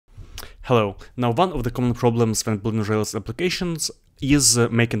Hello. Now, one of the common problems when building Rails applications is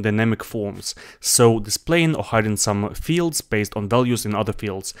making dynamic forms, so displaying or hiding some fields based on values in other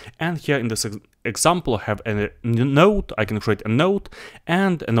fields. And here in this example, I have a node. I can create a node,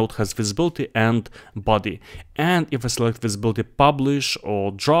 and a node has visibility and body. And if I select visibility publish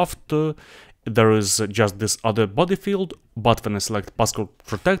or draft, there is just this other body field, but when I select passcode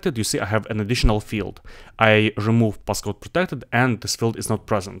protected, you see I have an additional field. I remove passcode protected and this field is not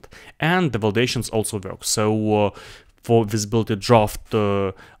present. And the validations also work. So for visibility draft,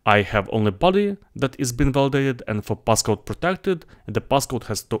 I have only body that is being validated, and for passcode protected, the passcode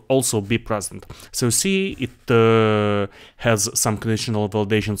has to also be present. So you see it has some conditional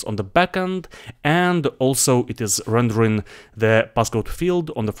validations on the backend, and also it is rendering the passcode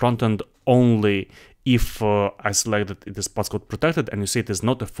field on the front end only if I select that it is passcode protected, and you see it is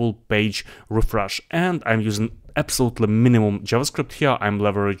not a full page refresh. And I'm using absolutely minimum JavaScript here. I'm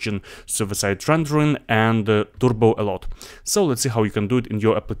leveraging server-side rendering and Turbo a lot. So let's see how you can do it in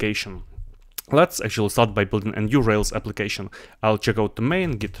your application. Let's actually start by building a new Rails application. I'll check out the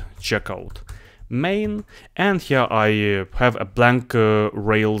main, git checkout main, and here I have a blank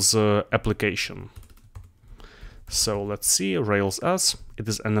Rails application. So let's see, Rails S, it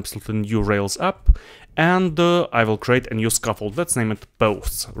is an absolutely new Rails app, and I will create a new scaffold. Let's name it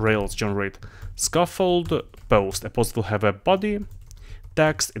Posts. Rails generate scaffold post. A post will have a body,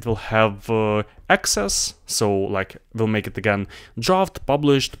 text, it will have access, so like we'll make it again draft,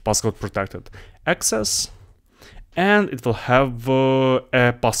 published, passcode protected, access, and it will have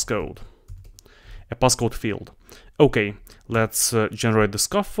a passcode field. Okay, let's generate the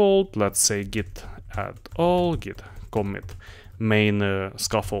scaffold. Let's say git add all, git commit main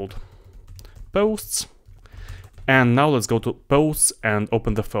scaffold posts, and now let's go to posts and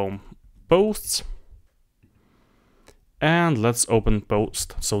open the form posts, and let's open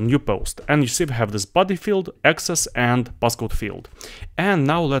post, so new post, and you see we have this body field, access, and passcode field. And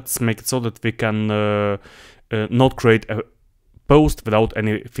now let's make it so that we can not create a post without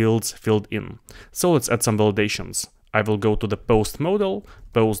any fields filled in. So let's add some validations. I will go to the post model,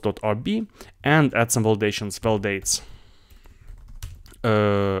 post.rb, and add some validations. Validates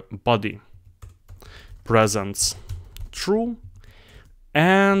body presence true,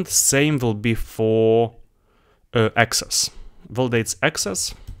 and same will be for access. Validates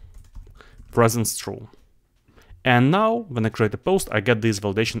access presence true. And now when I create a post, I get these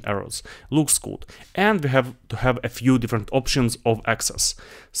validation errors. Looks good. And we have to have a few different options of access.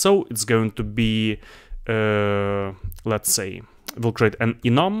 So it's going to be let's say we'll create an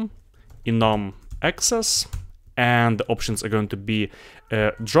enum access, and the options are going to be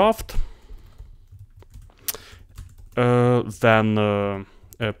draft, then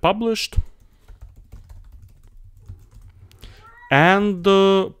published, and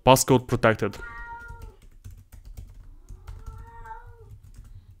passcode protected.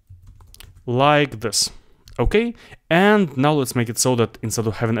 Like this. Okay, and now let's make it so that instead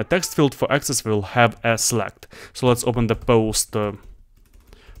of having a text field for access, we will have a select. So let's open the post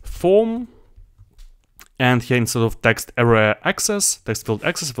form, and here instead of text area access, text field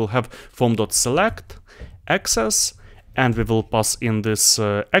access, we'll have form.select access, and we will pass in this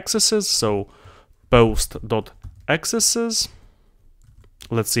accesses, so post.accesses.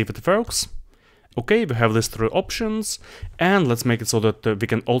 Let's see if it works. Okay, we have these three options, and let's make it so that we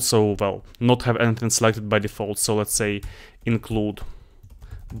can also, well, not have anything selected by default. So let's say include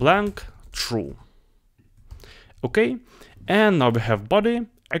blank true. Okay, and now we have body,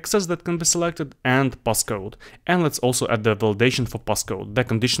 access that can be selected, and passcode. And let's also add the validation for passcode, the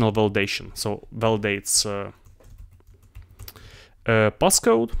conditional validation. So validates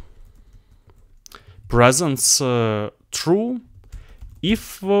passcode, presence true,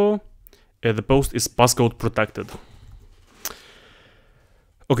 if the post is passcode protected.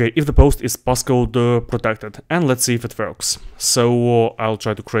 Okay, if the post is passcode protected, and let's see if it works. So I'll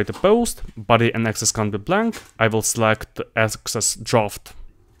try to create a post, body and access can be blank. I will select access draft,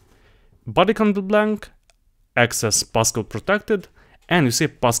 body can be blank, access passcode protected, and you see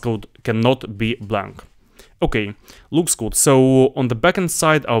passcode cannot be blank. Okay, looks good. So on the backend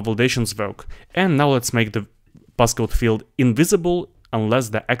side, our validations work. And now let's make the passcode field invisible unless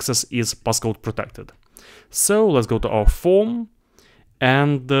the access is passcode protected. So let's go to our form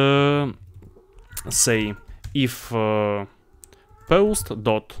and say if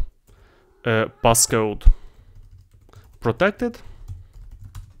post.passcode protected,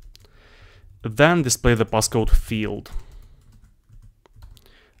 then display the passcode field.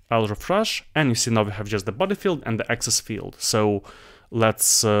 I'll refresh, and you see now we have just the body field and the access field. So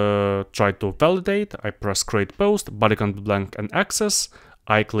let's try to validate. I press create post, body can be blank and access.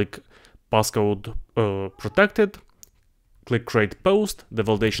 I click passcode protected, click create post, the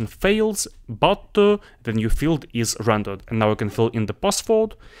validation fails, but the new field is rendered. And now I can fill in the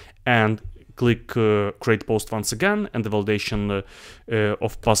password and click create post once again, and the validation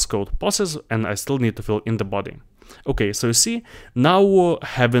of passcode passes, and I still need to fill in the body. Okay, so you see, now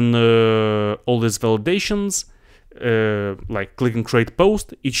having all these validations, like clicking create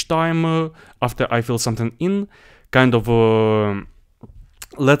post each time after I fill something in, kind of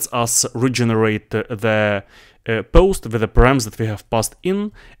lets us regenerate the post with the params that we have passed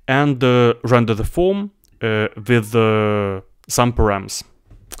in, and render the form with some params.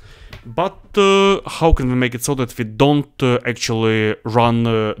 But how can we make it so that we don't actually run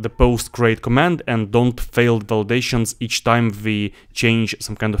the post create command and don't fail validations each time we change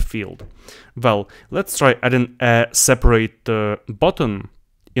some kind of field? Well, let's try adding a separate button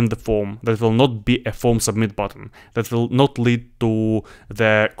in the form that will not be a form submit button, that will not lead to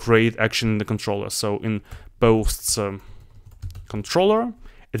the create action in the controller. So in posts controller,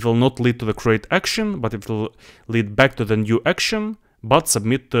 it will not lead to the create action, but it will lead back to the new action, but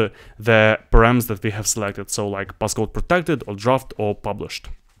submit the params that we have selected, so like passcode protected or draft or published.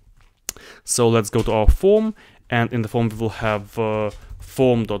 So let's go to our form, and in the form we will have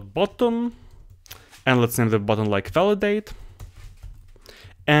form.button, and let's name the button like validate,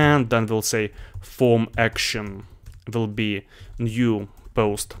 and then we'll say form action will be new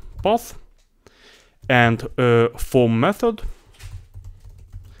post path, and form method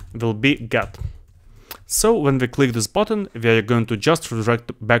will be get. So when we click this button, we are going to just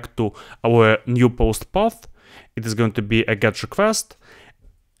redirect back to our new post path. It is going to be a get request,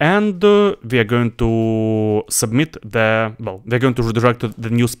 and we are going to submit the, well, we're going to redirect to the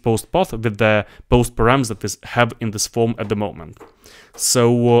new post path with the post params that we have in this form at the moment.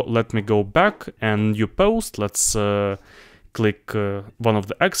 So let me go back and new post. Let's click one of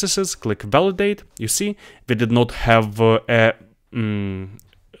the accesses, click validate. You see, we did not have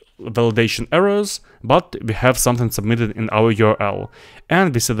validation errors, but we have something submitted in our URL,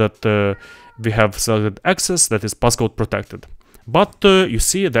 and we see that we have selected access that is passcode protected, but you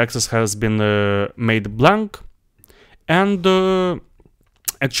see the access has been made blank, and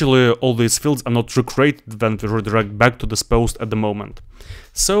actually all these fields are not recreated when we redirect back to this post at the moment.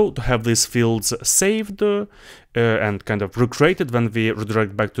 So to have these fields saved and kind of recreated when we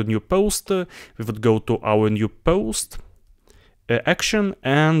redirect back to new post, we would go to our new post action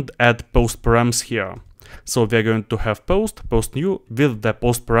and add post params here. So we are going to have post new with the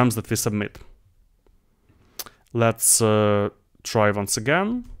post params that we submit. Let's try once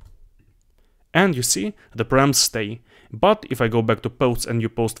again, and you see the params stay. But if I go back to posts and new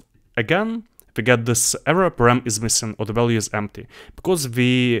post again, we get this error, param is missing or the value is empty, because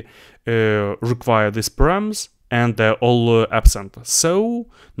we require these params and they're all absent. So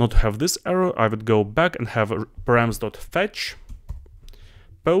not to have this error, I would go back and have params.fetch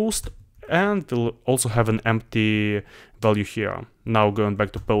post, and we'll also have an empty value here. Now going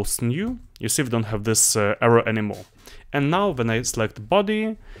back to post new, you see we don't have this error anymore. And now when I select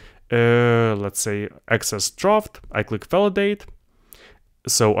body, let's say access draft, I click validate.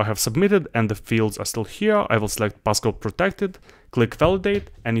 So I have submitted and the fields are still here. I will select passcode protected, click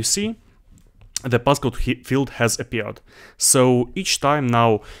validate, and you see the passcode field has appeared. So each time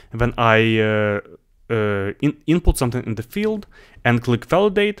now when I input something in the field and click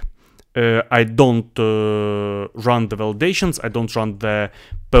validate, I don't run the validations, I don't run the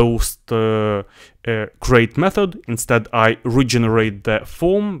post create method. Instead, I regenerate the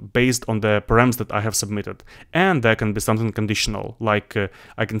form based on the params that I have submitted. And there can be something conditional, like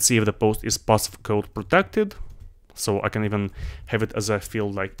I can see if the post is passcode protected. So I can even have it as a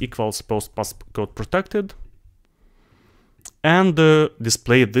field like equals post passcode protected, and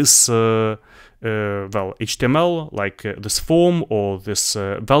display this well, HTML, like this form or this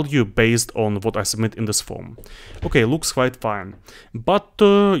value based on what I submit in this form. Okay, looks quite fine. But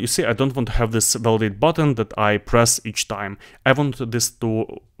you see, I don't want to have this validate button that I press each time. I want this to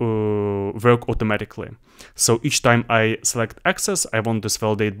work automatically. So each time I select access, I want this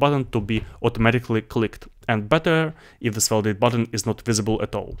validate button to be automatically clicked. And better if this validate button is not visible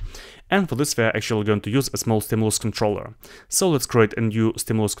at all. And for this, we're actually going to use a small stimulus controller. So let's create a new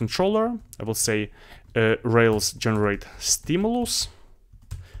stimulus controller. I will say Rails generate stimulus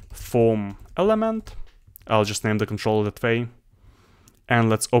form element. I'll just name the controller that way. And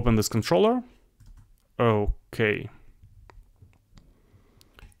let's open this controller. Okay.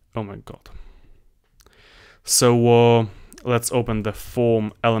 Oh my god. So let's open the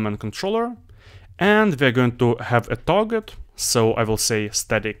form element controller. And we're going to have a target. So I will say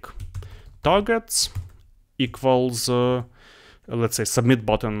static targets equals, let's say submit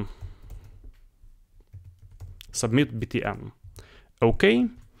button submit btn. Okay,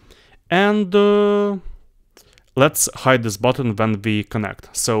 and let's hide this button when we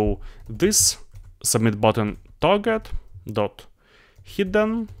connect. So this submit button target dot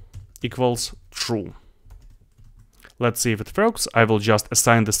hidden equals true. Let's see if it works. I will just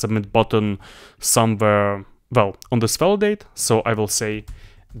assign the submit button somewhere, well, on this validate. So I will say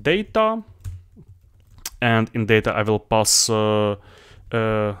data, and in data I will pass, so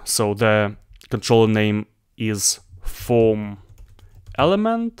the controller name is form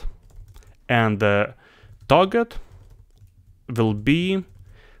element, and the target will be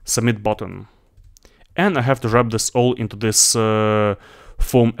submit button. And I have to wrap this all into this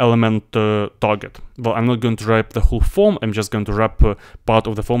form element target. Well, I'm not going to wrap the whole form, I'm just going to wrap part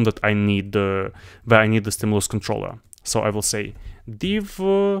of the form that I need, where I need the stimulus controller. So I will say div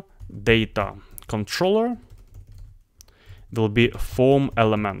data controller will be form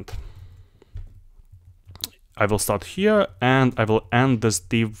element. I will start here, and I will end this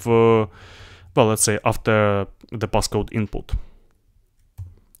div, well, let's say after the passcode input,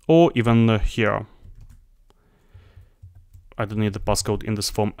 or even here. I don't need the passcode in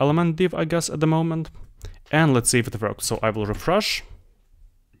this form element div, I guess, at the moment. And let's see if it works. So I will refresh.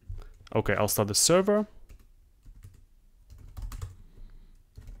 Okay, I'll start the server.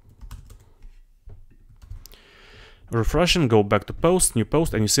 Refresh and go back to post, new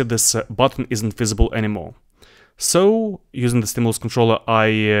post, and you see this button isn't visible anymore. So using the stimulus controller,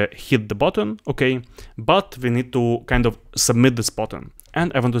 I hit the button, okay, but we need to kind of submit this button.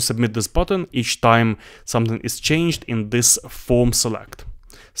 And I want to submit this button each time something is changed in this form select.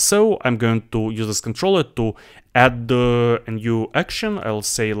 So I'm going to use this controller to add a new action. I'll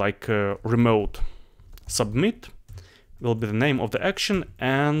say like remote submit will be the name of the action,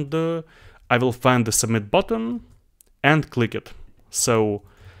 and I will find the submit button and click it. So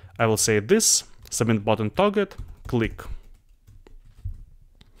I will say this submit button target, click.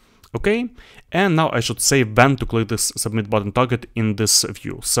 Okay, and now I should say when to click this submit button target in this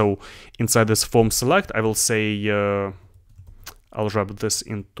view. So inside this form select, I will say, I'll wrap this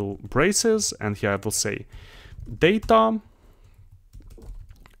into braces, and here I will say data,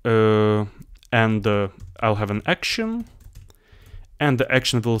 and I'll have an action, and the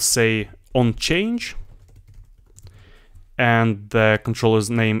action will say on change, and the controller's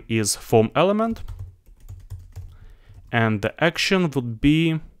name is form element, and the action would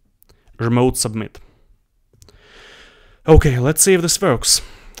be remote submit. Okay, let's see if this works.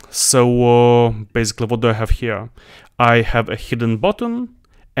 So basically what do I have here? I have a hidden button,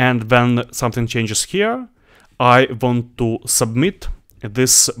 and when something changes here, I want to submit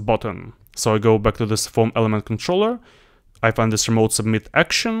this button. So I go back to this form element controller, I find this remote submit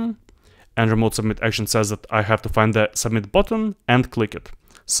action, and remote submit action says that I have to find the submit button and click it.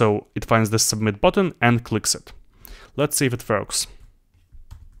 So it finds this submit button and clicks it. Let's see if it works.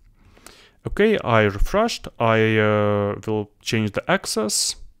 Okay, I refreshed, I will change the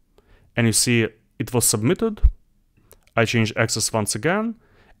access, and you see it was submitted. I change access once again,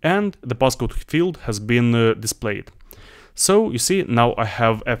 and the passcode field has been displayed. So you see now I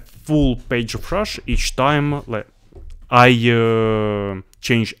have a full page refresh each time I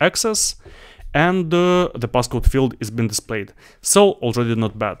change access, and the passcode field is been displayed. So already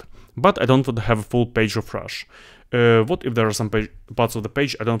not bad, but I don't want to have a full page refresh. What if there are some parts of the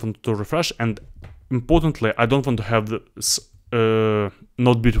page I don't want to refresh, and importantly, I don't want to have this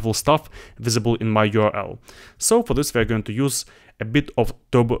not beautiful stuff visible in my URL. So for this, we're going to use a bit of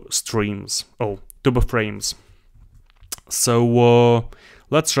turbo streams, turbo frames. So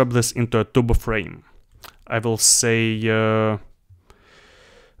let's wrap this into a turbo frame. I will say the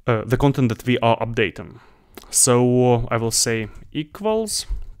content that we are updating. So I will say equals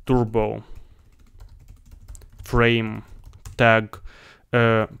turbo frame tag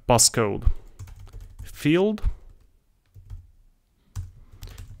passcode field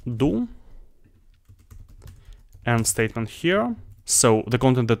do, and statement here. So the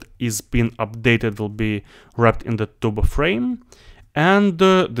content that is being updated will be wrapped in the turbo frame, and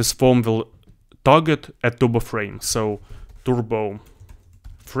this form will target a turbo frame. So turbo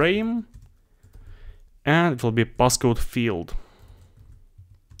frame, and it will be passcode field.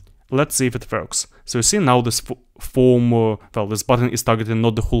 Let's see if it works. So you see now this form, well, this button is targeting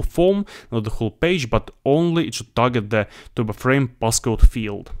not the whole form, not the whole page, but only it should target the turbo frame passcode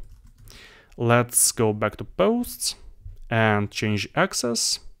field. Let's go back to posts and change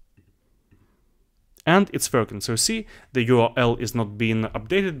access. And it's working. So you see the URL is not being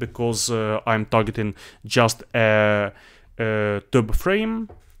updated because I'm targeting just a turbo frame.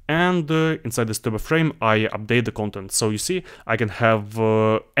 And inside this turbo frame, I update the content. So you see, I can have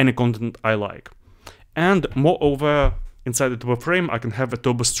any content I like. And moreover, inside the turbo frame, I can have a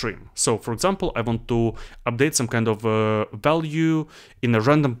turbo stream. So for example, I want to update some kind of value in a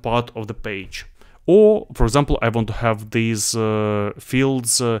random part of the page. Or for example, I want to have these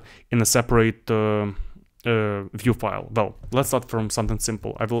fields in a separate view file. Well, let's start from something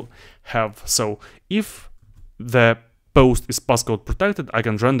simple. I will have, so if the post is passcode protected, I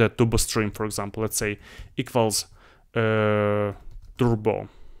can render a turbo stream, for example. Let's say equals turbo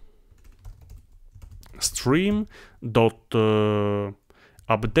stream dot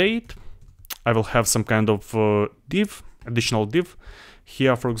update. I will have some kind of div, additional div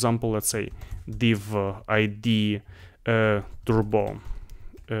here, for example. Let's say div id turbo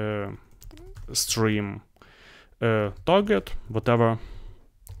stream target, whatever,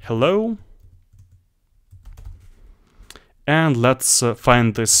 hello. And let's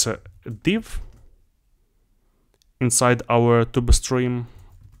find this div inside our turbo stream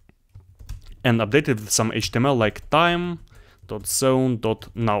and update it with some HTML like time.zone.now,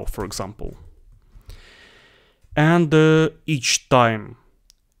 for example. And each time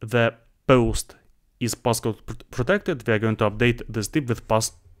the post is passcode protected, we are going to update this div with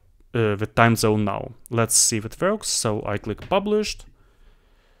time zone now. Let's see if it works. So I click published.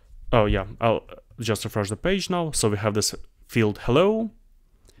 Oh yeah, I'll just refresh the page now. So we have this field hello,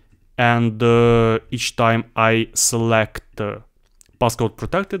 and each time I select passcode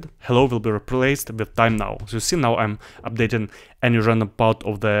protected, hello will be replaced with time now. So you see now I'm updating any random part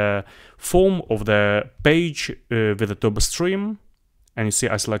of the form of the page with a turbo stream. And you see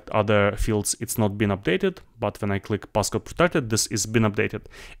I select other fields, it's not been updated, but when I click passcode protected, this is been updated.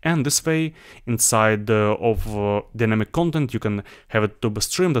 And this way, inside of dynamic content, you can have a turbo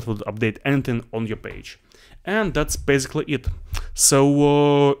stream that will update anything on your page. And that's basically it.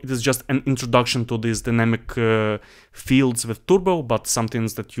 So it is just an introduction to these dynamic fields with turbo, but some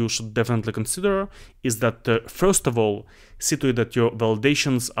things that you should definitely consider is that first of all, see to it that your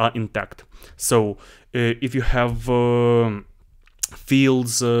validations are intact. So if you have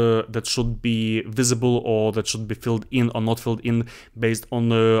fields that should be visible or that should be filled in or not filled in based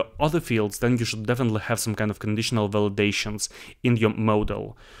on other fields, then you should definitely have some kind of conditional validations in your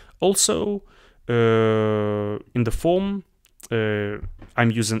model. Also, in the form,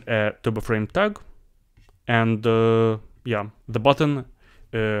 I'm using a turbo frame tag, and yeah, the button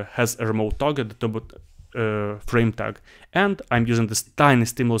has a remote target, the turbo frame tag, and I'm using this tiny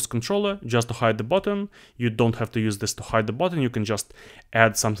stimulus controller just to hide the button. You don't have to use this to hide the button. You can just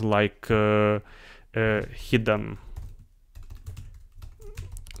add something like hidden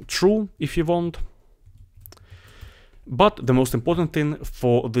true if you want. But the most important thing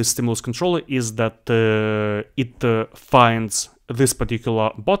for this stimulus controller is that it finds this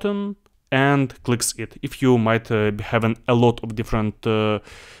particular button and clicks it. If you might be having a lot of different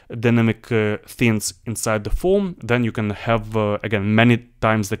dynamic things inside the form, then you can have, again, many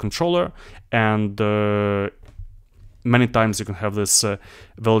times the controller, and many times you can have this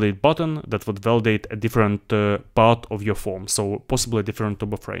validate button that would validate a different part of your form, so possibly a different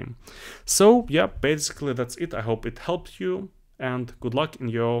turbo frame. So yeah, basically that's it. I hope it helped you, and good luck in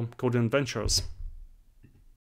your coding adventures.